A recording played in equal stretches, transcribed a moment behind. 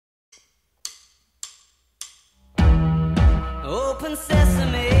open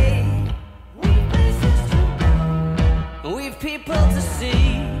sesame. We've places to go. We've people to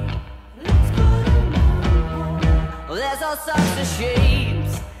see. Let's go tomorrow. There's all sorts of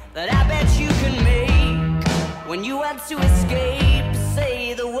shapes that I bet you can make. When you want to escape,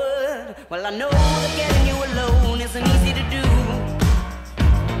 say the word. Well, I know that getting you alone isn't easy to do.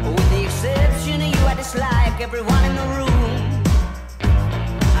 With the exception of you, I dislike everyone in the room.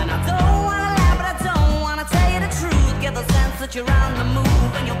 And I don't wanna lie, but I don't wanna tell you the truth. Get the sense that you're on the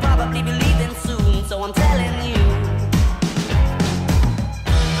move, and you'll probably be leaving soon. So I'm telling you,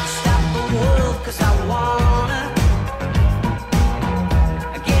 stop the world, 'cause I wanna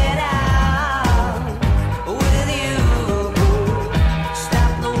get out with you.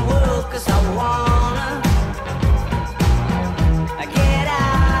 Stop the world, 'cause I wanna get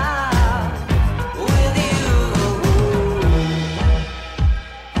out with you.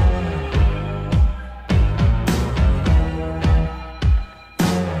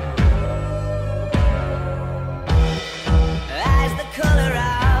 Eyes the color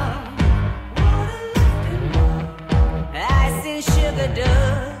out, ice and sugar dough.